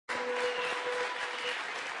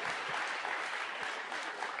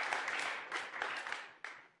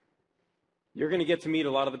You're going to get to meet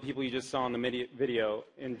a lot of the people you just saw in the video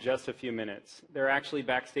in just a few minutes. They're actually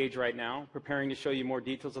backstage right now, preparing to show you more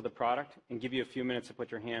details of the product and give you a few minutes to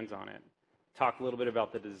put your hands on it. Talk a little bit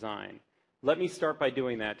about the design. Let me start by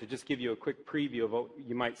doing that to just give you a quick preview of what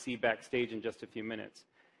you might see backstage in just a few minutes.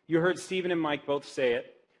 You heard Stephen and Mike both say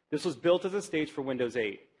it. This was built as a stage for Windows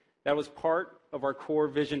 8. That was part of our core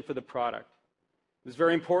vision for the product. It was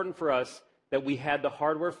very important for us that we had the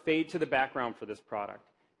hardware fade to the background for this product.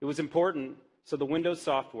 It was important so the Windows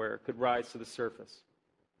software could rise to the surface.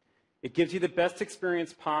 It gives you the best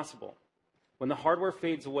experience possible when the hardware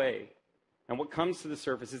fades away, and what comes to the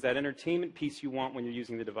surface is that entertainment piece you want when you're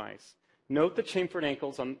using the device. Note the chamfered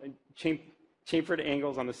angles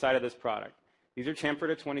on the side of this product. These are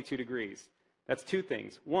chamfered at 22 degrees. That's two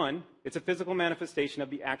things. One, it's a physical manifestation of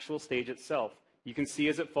the actual stage itself. You can see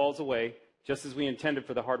as it falls away, just as we intended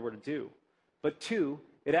for the hardware to do. But two,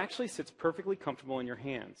 it actually sits perfectly comfortable in your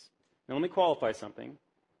hands. Now let me qualify something.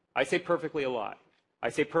 I say perfectly a lot. I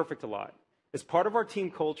say perfect a lot. As part of our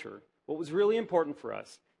team culture, what was really important for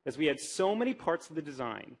us is we had so many parts of the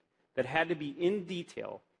design that had to be in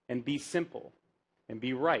detail and be simple and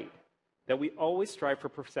be right that we always strive for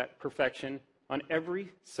perfection on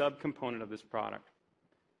every subcomponent of this product.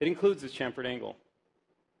 It includes this chamfered angle.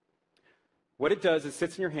 What it does is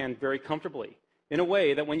sits in your hand very comfortably in a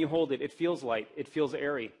way that when you hold it, it feels light, it feels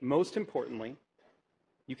airy. Most importantly,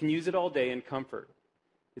 you can use it all day in comfort.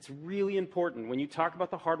 It's really important when you talk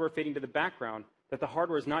about the hardware fading to the background that the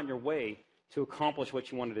hardware is not in your way to accomplish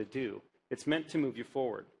what you wanted to do. It's meant to move you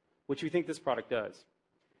forward, which we think this product does.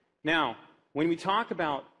 Now, when we talk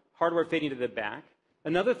about hardware fading to the back,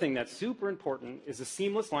 another thing that's super important is the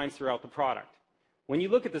seamless lines throughout the product. When you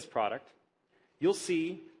look at this product, you'll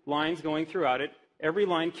see lines going throughout it, every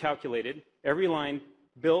line calculated, every line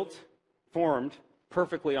built, formed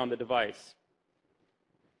perfectly on the device.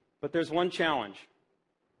 But there's one challenge.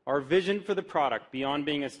 Our vision for the product, beyond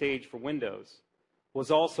being a stage for Windows,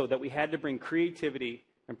 was also that we had to bring creativity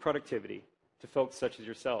and productivity to folks such as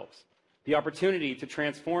yourselves. The opportunity to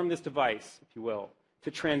transform this device, if you will,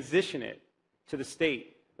 to transition it to the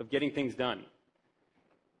state of getting things done.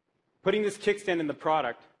 Putting this kickstand in the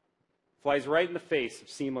product flies right in the face of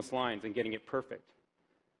seamless lines and getting it perfect.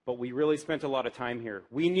 But we really spent a lot of time here.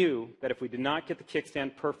 We knew that if we did not get the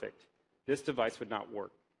kickstand perfect, this device would not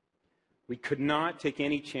work. We could not take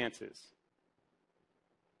any chances.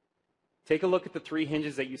 Take a look at the three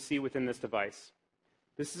hinges that you see within this device.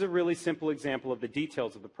 This is a really simple example of the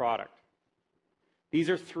details of the product. These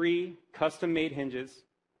are three custom-made hinges.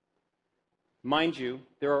 Mind you,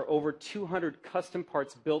 there are over 200 custom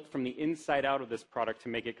parts built from the inside out of this product to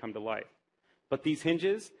make it come to life. But these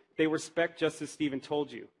hinges, they were spec'd just as Stephen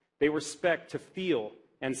told you. They were spec'd to feel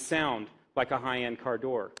and sound like a high-end car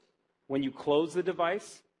door. When you close the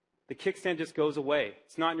device, the kickstand just goes away.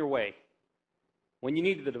 It's not in your way. When you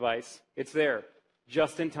need the device, it's there,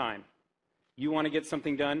 just in time. You want to get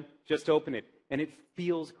something done, just open it, and it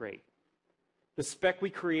feels great. The spec we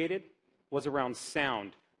created was around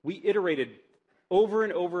sound. We iterated over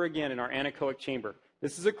and over again in our anechoic chamber.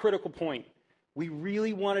 This is a critical point. We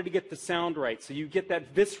really wanted to get the sound right, so you get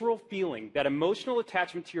that visceral feeling, that emotional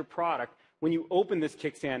attachment to your product when you open this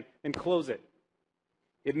kickstand and close it.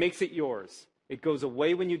 It makes it yours. It goes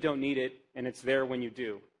away when you don't need it, and it's there when you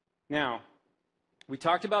do. Now, we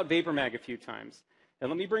talked about VaporMag a few times, and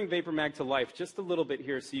let me bring VaporMag to life just a little bit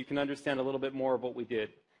here so you can understand a little bit more of what we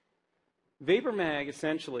did. VaporMag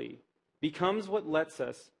essentially becomes what lets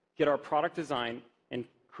us get our product design and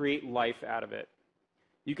create life out of it.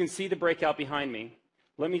 You can see the breakout behind me.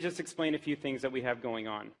 Let me just explain a few things that we have going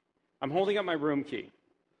on. I'm holding up my room key.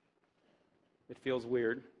 It feels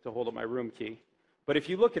weird to hold up my room key. But if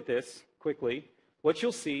you look at this quickly, what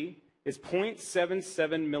you'll see is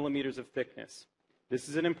 0.77 millimeters of thickness. This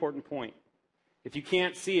is an important point. If you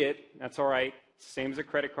can't see it, that's all right. Same as a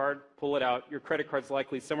credit card. Pull it out. Your credit card's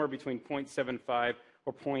likely somewhere between 0.75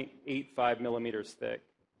 or 0.85 millimeters thick.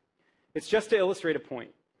 It's just to illustrate a point.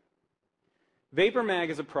 VaporMag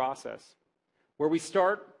is a process where we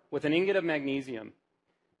start with an ingot of magnesium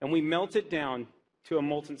and we melt it down to a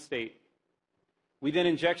molten state. We then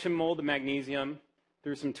injection mold the magnesium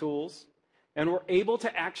through some tools, and we're able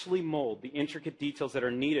to actually mold the intricate details that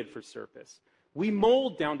are needed for surface. We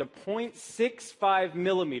mold down to 0.65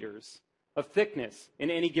 millimeters of thickness in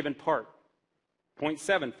any given part,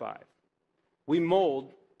 0.75. We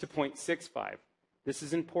mold to 0.65. This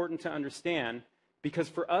is important to understand because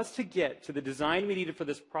for us to get to the design we needed for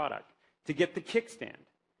this product, to get the kickstand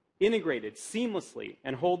integrated seamlessly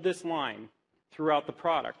and hold this line throughout the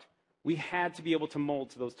product, we had to be able to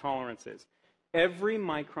mold to those tolerances. Every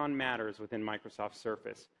micron matters within Microsoft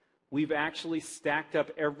Surface. we've actually stacked up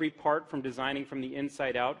every part from designing from the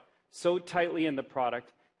inside out so tightly in the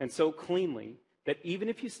product and so cleanly that even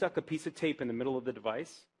if you stuck a piece of tape in the middle of the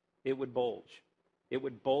device, it would bulge. It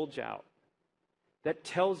would bulge out. That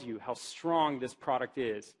tells you how strong this product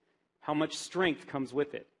is, how much strength comes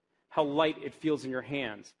with it, how light it feels in your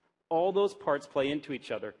hands. All those parts play into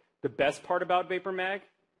each other. The best part about VaporMag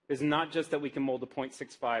is not just that we can mold the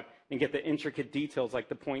 0.65 and get the intricate details like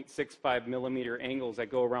the 0.65 millimeter angles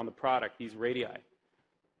that go around the product, these radii.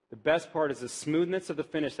 The best part is the smoothness of the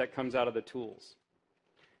finish that comes out of the tools.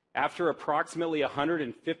 After approximately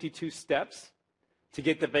 152 steps to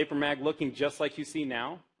get the VaporMag looking just like you see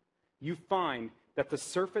now, you find that the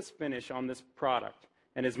surface finish on this product,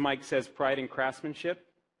 and as Mike says, pride in craftsmanship,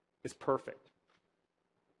 is perfect.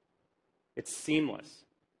 It's seamless.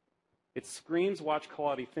 It screams watch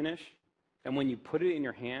quality finish, and when you put it in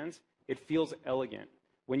your hands, it feels elegant.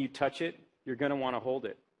 When you touch it, you're going to want to hold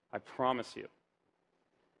it. I promise you.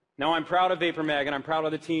 Now, I'm proud of VaporMag, and I'm proud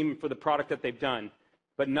of the team for the product that they've done,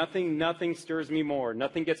 but nothing stirs me more,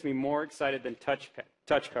 nothing gets me more excited than touch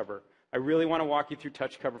cover. I really want to walk you through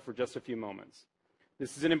touch cover for just a few moments.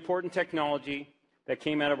 This is an important technology that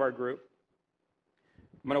came out of our group.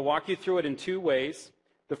 I'm going to walk you through it in two ways.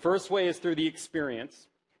 The first way is through the experience,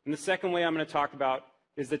 and the second way I'm going to talk about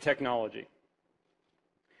is the technology.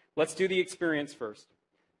 Let's do the experience first.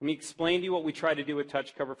 Let me explain to you what we try to do with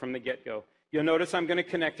touch cover from the get-go. You'll notice I'm going to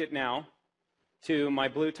connect it now to my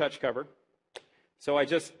blue touch cover. So I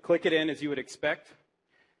just click it in as you would expect.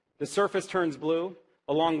 The surface turns blue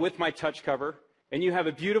along with my touch cover, and you have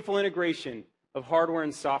a beautiful integration of hardware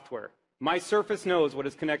and software. My surface knows what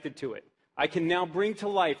is connected to it. I can now bring to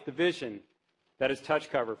life the vision that is touch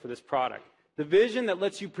cover for this product. The vision that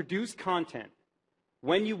lets you produce content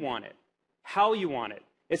when you want it, how you want it,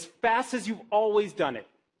 as fast as you've always done it.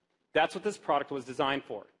 That's what this product was designed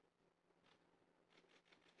for.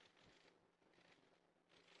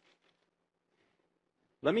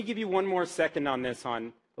 Let me give you one more second on this,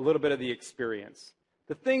 on a little bit of the experience.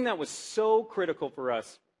 The thing that was so critical for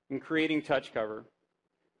us in creating touch cover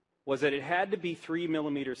was that it had to be 3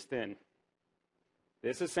 millimeters thin.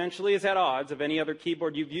 This essentially is at odds of any other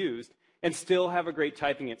keyboard you've used and still have a great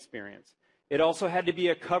typing experience. It also had to be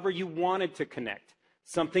a cover you wanted to connect,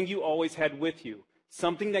 something you always had with you,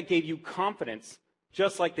 something that gave you confidence,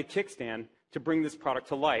 just like the kickstand, to bring this product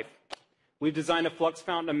to life. We've designed a flux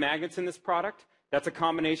fountain of magnets in this product. That's a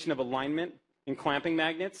combination of alignment and clamping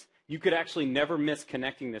magnets. You could actually never miss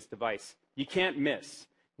connecting this device. You can't miss.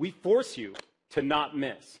 We force you to not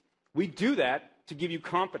miss. We do that to give you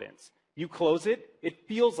confidence. You close it, it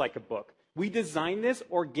feels like a book. We designed this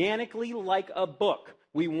organically like a book.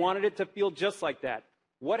 We wanted it to feel just like that.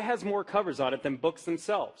 What has more covers on it than books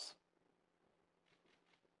themselves?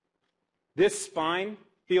 This spine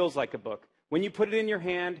feels like a book. When you put it in your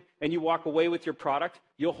hand and you walk away with your product,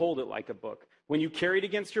 you'll hold it like a book. When you carry it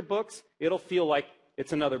against your books, it'll feel like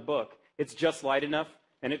it's another book. It's just light enough,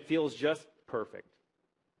 and it feels just perfect.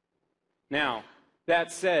 Now,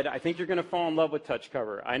 that said, I think you're going to fall in love with touch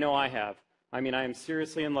cover. I know I have. I mean, I am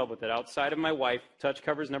seriously in love with it. Outside of my wife, touch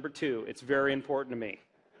cover is number 2. It's very important to me.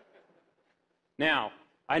 Now,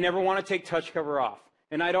 I never want to take touch cover off,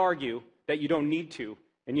 and I'd argue that you don't need to,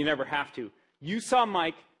 and you never have to. You saw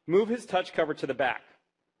Mike move his touch cover to the back.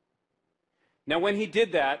 Now, when he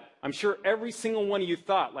did that, I'm sure every single one of you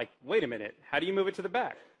thought, like, wait a minute, how do you move it to the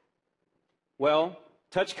back? Well,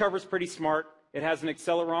 touch cover's pretty smart. It has an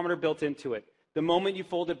accelerometer built into it. The moment you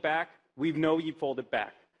fold it back, we know you fold it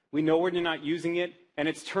back. We know when you're not using it, and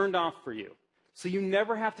it's turned off for you. So you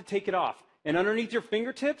never have to take it off. And underneath your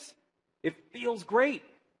fingertips, it feels great.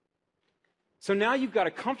 So now you've got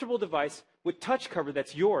a comfortable device with touch cover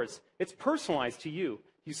that's yours. It's personalized to you.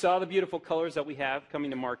 You saw the beautiful colors that we have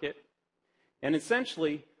coming to market. And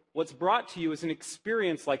essentially, what's brought to you is an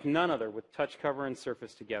experience like none other with touch cover and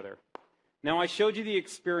surface together. Now, I showed you the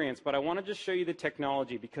experience, but I want to just show you the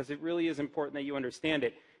technology because it really is important that you understand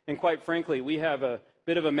it. And quite frankly, we have a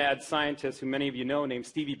bit of a mad scientist who many of you know named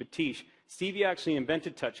Stevie Batish. Stevie actually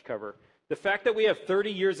invented touch cover. The fact that we have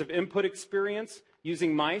 30 years of input experience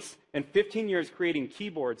using mice and 15 years creating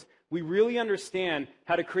keyboards, we really understand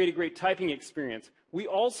how to create a great typing experience. We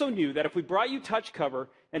also knew that if we brought you touch cover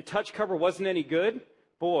and touch cover wasn't any good,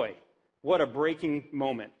 boy, what a breaking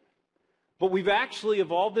moment. But we've actually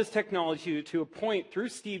evolved this technology to a point through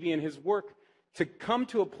Stevie and his work to come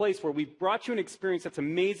to a place where we've brought you an experience that's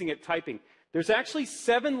amazing at typing. There's actually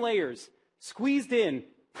 7 layers squeezed in,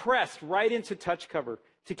 pressed right into touch cover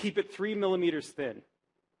to keep it 3 millimeters thin.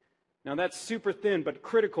 Now that's super thin, but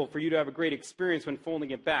critical for you to have a great experience when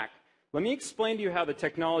folding it back. Let me explain to you how the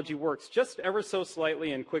technology works, just ever so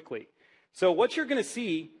slightly and quickly. So what you're going to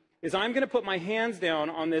see is I'm going to put my hands down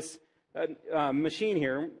on this machine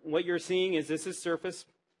here. What you're seeing is this is Surface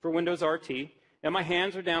for Windows RT, and my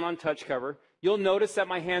hands are down on touch cover. You'll notice that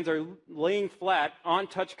my hands are laying flat on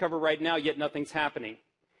touch cover right now, yet nothing's happening.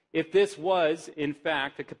 If this was, in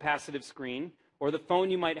fact, a capacitive screen, or the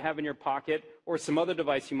phone you might have in your pocket, or some other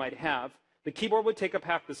device you might have, the keyboard would take up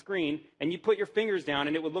half the screen, and you'd put your fingers down,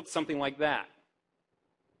 and it would look something like that.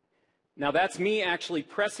 Now, that's me actually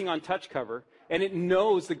pressing on touch cover, and it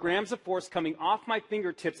knows the grams of force coming off my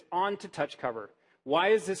fingertips onto touch cover. Why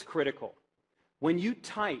is this critical? When you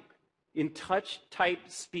type in touch type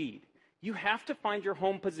speed, you have to find your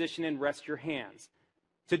home position and rest your hands.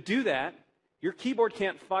 To do that, your keyboard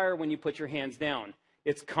can't fire when you put your hands down.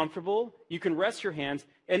 It's comfortable, you can rest your hands,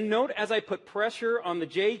 and note as I put pressure on the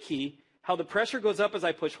J key, how the pressure goes up as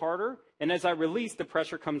I push harder, and as I release, the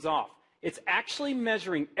pressure comes off. It's actually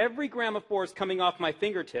measuring every gram of force coming off my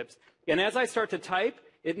fingertips, and as I start to type,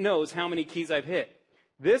 it knows how many keys I've hit.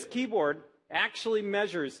 This keyboard actually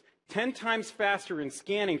measures 10 times faster in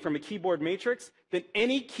scanning from a keyboard matrix than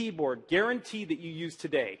any keyboard guaranteed that you use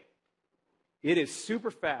today. It is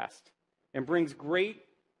super fast and brings great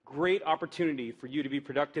opportunity for you to be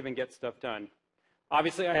productive and get stuff done.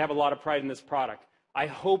 Obviously, I have a lot of pride in this product. I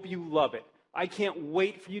hope you love it. I can't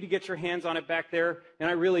wait for you to get your hands on it back there, and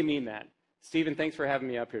I really mean that. Stephen, thanks for having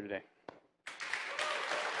me up here today.